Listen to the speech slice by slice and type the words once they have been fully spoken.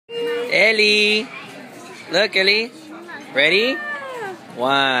Ellie. Look, Ellie. Ready?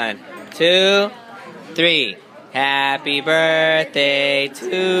 1, 2, 3. Happy birthday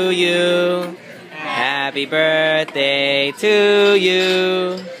to you. Happy birthday to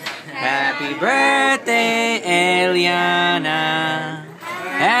you. Happy birthday, ELIANA.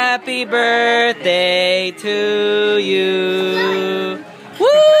 Happy birthday to you. Woo!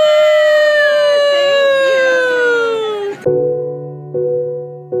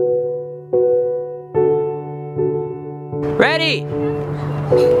 Ready?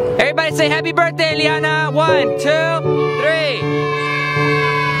 Everybody say happy birthday, ELIANA. 1, 2, 3.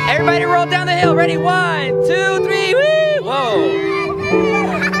 Everybody roll down the hill. Ready? 1, 2, 3. Woo! Whoa.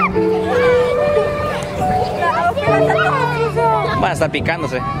 Va a estar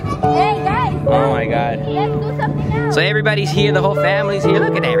picándose. Hey guys! Oh my God. Let's do something else. So everybody's here, the whole family's here.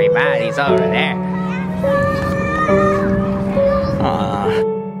 Look at everybody's over there. Aww.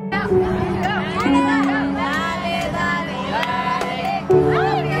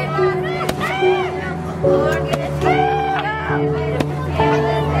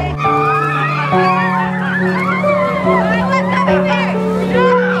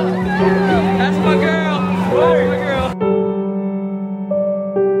 That's my girl. That's my girl.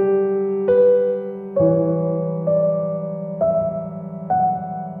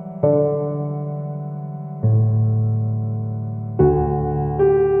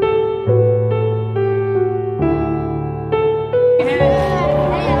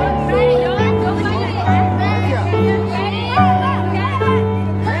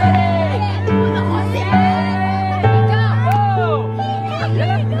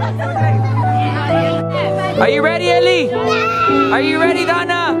 Are you ready, Ellie? Yeah. Are you ready,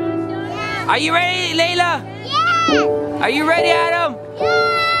 Donna? Yeah. Are you ready, Layla? Yeah. Are you ready, Adam?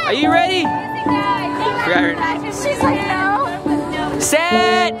 Yeah. Are you ready? She's like, no.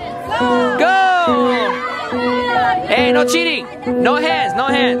 Set. Go. Hey, no cheating. No hands. No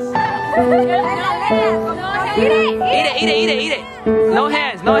hands. Eat it. Eat it. Eat it. Eat it. No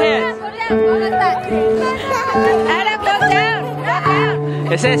hands. No hands. Adam, go down. Go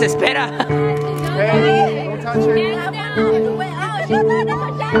down. Se desespera. Hey, don't touch her.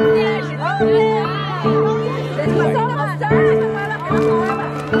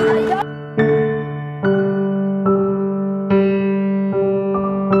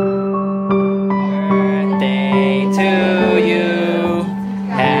 Birthday to you.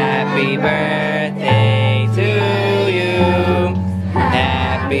 Happy birthday to you.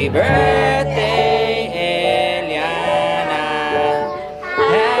 Happy birthday, ELIANA.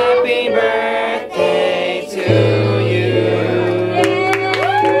 Happy birthday to you.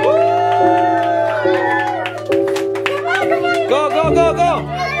 Go, go, go, go.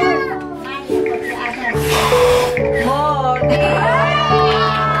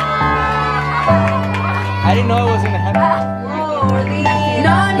 I didn't know it was gonna happen.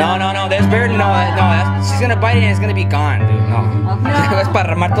 No, there's barely she's gonna bite it and it's gonna be gone, dude. No. Es para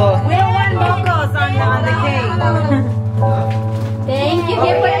armar todo. We don't want mocos on the cake. Thank you.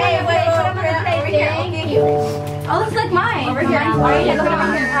 Wait, put it on the plate. Thank you. Oh, looks like mine. Over here.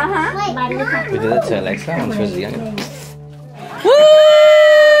 We did it to Alexa when she was younger. Woo!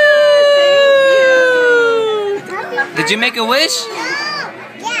 Did you make a wish?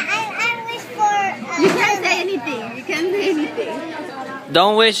 You can't say anything. You can't say anything.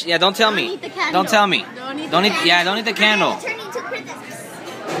 Don't wish. Yeah, don't tell me. Don't eat the candle. Don't tell me. Don't eat Yeah, don't eat the candle.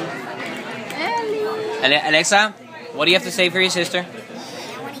 Alexa, what do you have to say for your sister?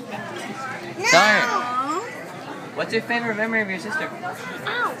 Tell her. What's your favorite memory of your sister?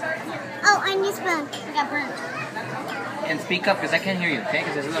 Oh, I need spoon. I got burnt. And speak up because I can't hear you, okay?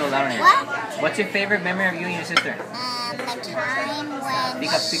 Because it's a little loud in here. What? What's your favorite memory of you and your sister? The time when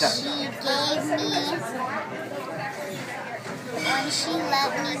Speak up. she gave me, when she let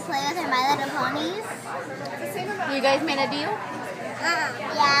me play with her My Little Ponies. You guys made a deal?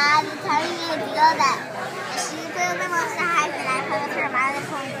 Yeah, the time we made a deal that she played with my Monster Highs and I played with her My Little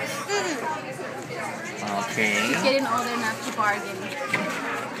Ponies. Okay. She's getting old enough to bargain.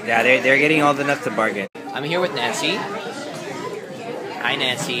 Yeah, they're getting old enough to bargain. I'm here with Nancy. Hi,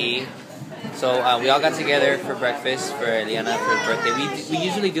 Nancy. So we all got together for breakfast for ELIANA for her birthday. We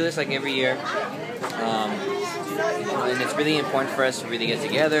usually do this like every year. And it's really important for us to really get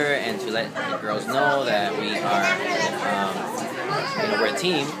together and to let the girls know that we are, we're a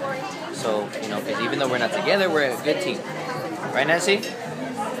team. So, because even though we're not together, we're a good team. Right, Nancy?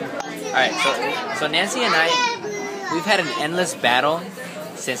 All right, so Nancy and I, we've had an endless battle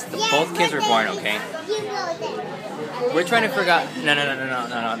since both kids were born, okay? We're trying to figure out,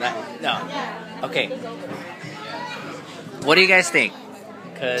 no. Okay. What do you guys think?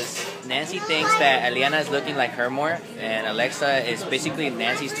 Because Nancy thinks that ELIANA is looking like her more, and Alexa is basically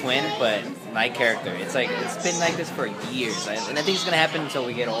Nancy's twin, but my character. It's like it's been like this for years, and I think it's gonna happen until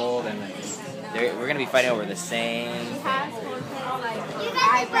we get old, and we're gonna be fighting over the same.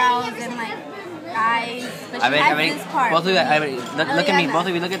 Eyebrows and like eyes, but she has this part. Both of you, look at me. Both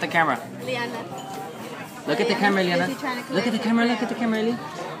of you, look at the camera. Liana. Look at the camera, Liana. Look at the camera. Look at the camera, Eli.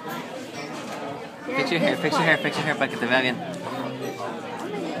 Fix your hair. Fix your hair. Fix your hair para que te vea bien.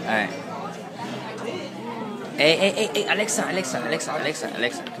 Alright. Hey, Alexa,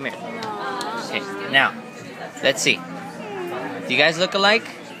 come here. Okay, now, let's see. Do you guys look alike?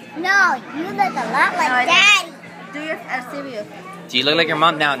 No, you look a lot like Daddy. Do your serious. Do you look like your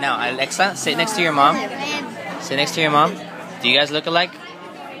mom? Now, Alexa, sit next to your mom. Sit next to your mom. Do you guys look alike?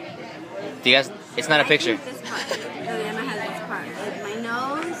 Do you guys? It's not a picture. This part. Eliana has this part. My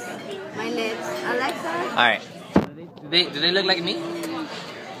nose, my lips. Alexa. All right. Do they look like me?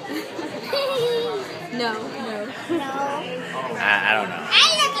 No. I don't know. I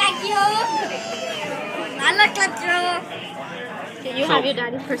look like you. You have your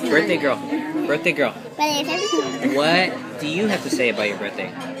daddy's personality. Birthday girl. What do you have to say about your birthday?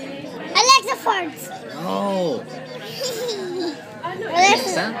 Alexa farts. Oh.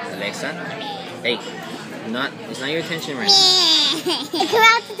 Alexa. Hey, it's not your attention right now. Come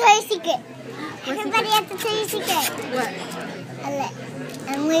out to tell you a secret. Everybody has to tell you a secret. What?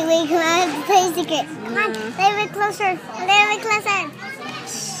 And wait, come out to tell you a secret. Come on, a little bit closer.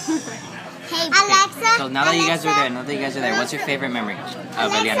 Hey, Alexa. So now that you guys are there, what's your favorite memory of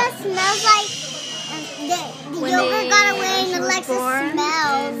ELIANA? Alexa smells like the yogurt got away and Alexa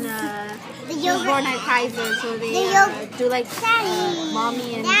smells. The yogurt. Born at Kaiser, so they do like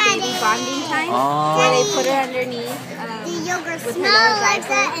mommy and baby bonding time. Oh. Where they put her underneath. The yogurt smells like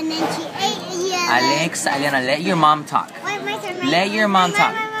that, and then she ate. Alexa, ELIANA, let your mom talk. Let your mom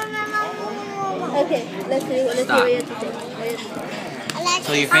talk. Okay, let's see what you have to say.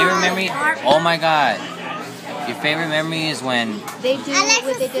 So your favorite memory? Oh my God! Your favorite memory is when they do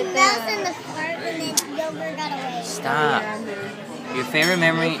what they did in the fart and then yogurt got away. Stop. Your favorite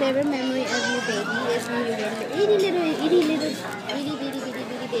memory? My favorite memory of you, baby, is when you were itty bitty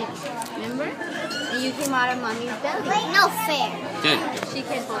baby. Remember? And you came out of mommy's belly. No fair. Dude, she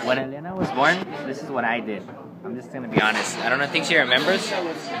came forward. when ELIANA was born, this is what I did. I'm just gonna be honest. I don't think she remembers,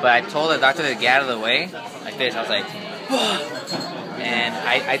 but I told the doctor to get out of the way, like this. I was like, and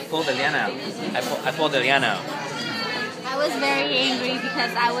I pulled ELIANA out. I pulled ELIANA out. I was very angry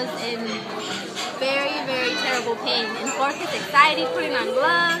because I was in very, very terrible pain. And Jorge is excited, putting on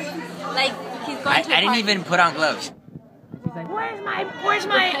gloves. Like, he's going to I didn't even put on gloves. She's like, where's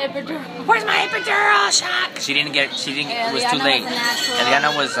my epidural shot? She didn't get, it was too late.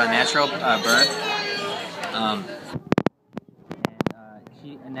 ELIANA was a natural birth.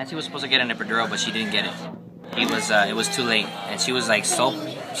 And Nancy was supposed to get an epidural, but she didn't get it. It was too late, and she was so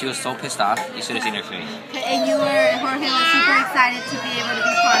pissed off. You should have seen her face. And Jorge was super excited to be able to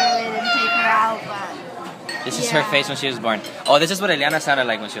be part of it and take her out, but this is her face when she was born. Oh, this is what ELIANA sounded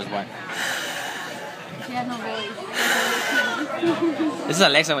like when she was born. she had no voice. This is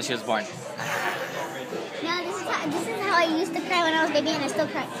Alexa when she was born. No, this is how I used to cry when I was baby, and I still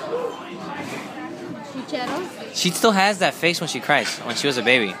cry. She still has that face when she cries. When she was a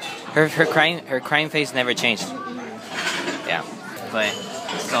baby, her crying face never changed. Yeah, but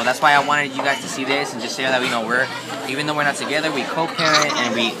so that's why I wanted you guys to see this and just share that even though we're not together, we co-parent,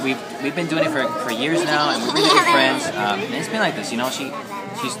 and we've been doing it for years now, and we're really good friends. And it's been like this,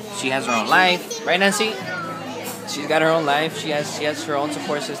 she has her own life, right, Nancy? She's got her own life. She has her own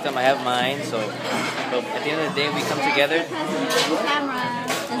support system. I have mine. So at the end of the day, we come together. Camera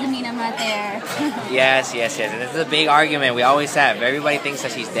doesn't mean I'm not there. Yes. And this is a big argument we always have. Everybody thinks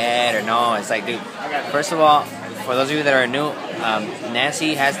that she's dead or no. It's like, dude, first of all, for those of you that are new,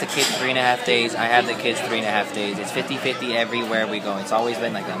 Nancy has the kids 3.5 days. I have the kids 3.5 days. It's 50-50 everywhere we go. It's always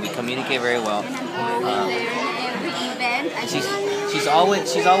been like that. We communicate very well. She's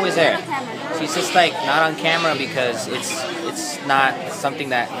always there. She's just like not on camera because it's not something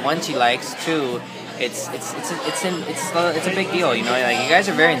that one she likes. Two, it's a big deal. Like you guys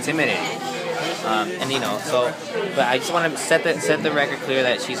are very intimidating. But I just want to set the record clear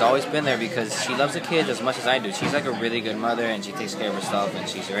that she's always been there because she loves the kids as much as I do. She's like a really good mother, and she takes care of herself, and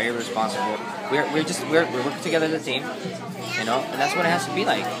she's very responsible. We're working together as a team, and that's what it has to be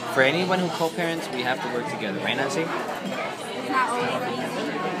like. For anyone who co-parents, we have to work together, right, Nancy?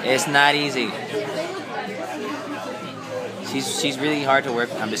 It's not easy. She's really hard to work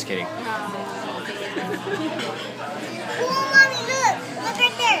with. I'm just kidding. Cool, Mommy, look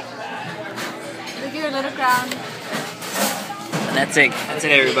right there. Look at your little crown. That's it. That's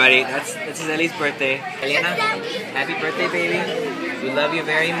it, everybody. That's Ellie's birthday. Eliana, happy birthday, baby. We love you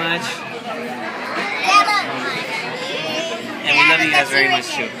very much. And we love you guys very much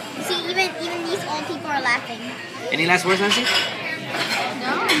too. See, even these old people are laughing. Any last words, Nancy? No,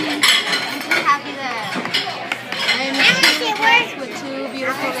 I'm just happy that I'm blessed with two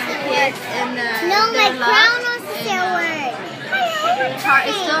beautiful little kids and No, my their crown love. wants to say a word.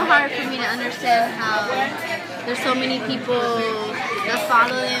 It's still hard for me to understand how there's so many people that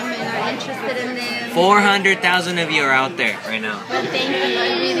follow them and are interested in them. 400,000 of you are out there right now. But thank you,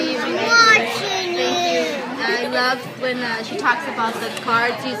 I really, really Watching thank you. I loved when she talks about the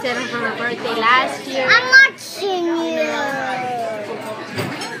cards you sent her for her birthday last year. I'm watching you.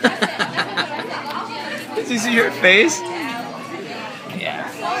 Did you see your face? Yeah.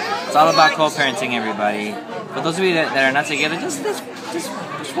 It's all about co-parenting, everybody. For those of you that are not together, just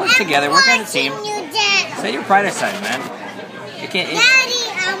work together. Work on a team. Set your pride aside, man. You can't.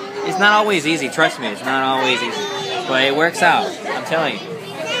 It's not always easy. Trust me, it's not always easy. But it works out. I'm telling you.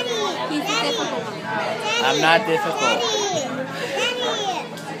 I'm not difficult.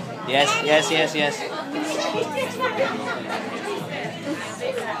 Yes.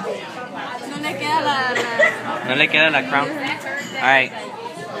 No le queda la crown. Alright.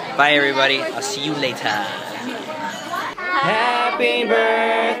 Bye, everybody. I'll see you later. Happy birthday.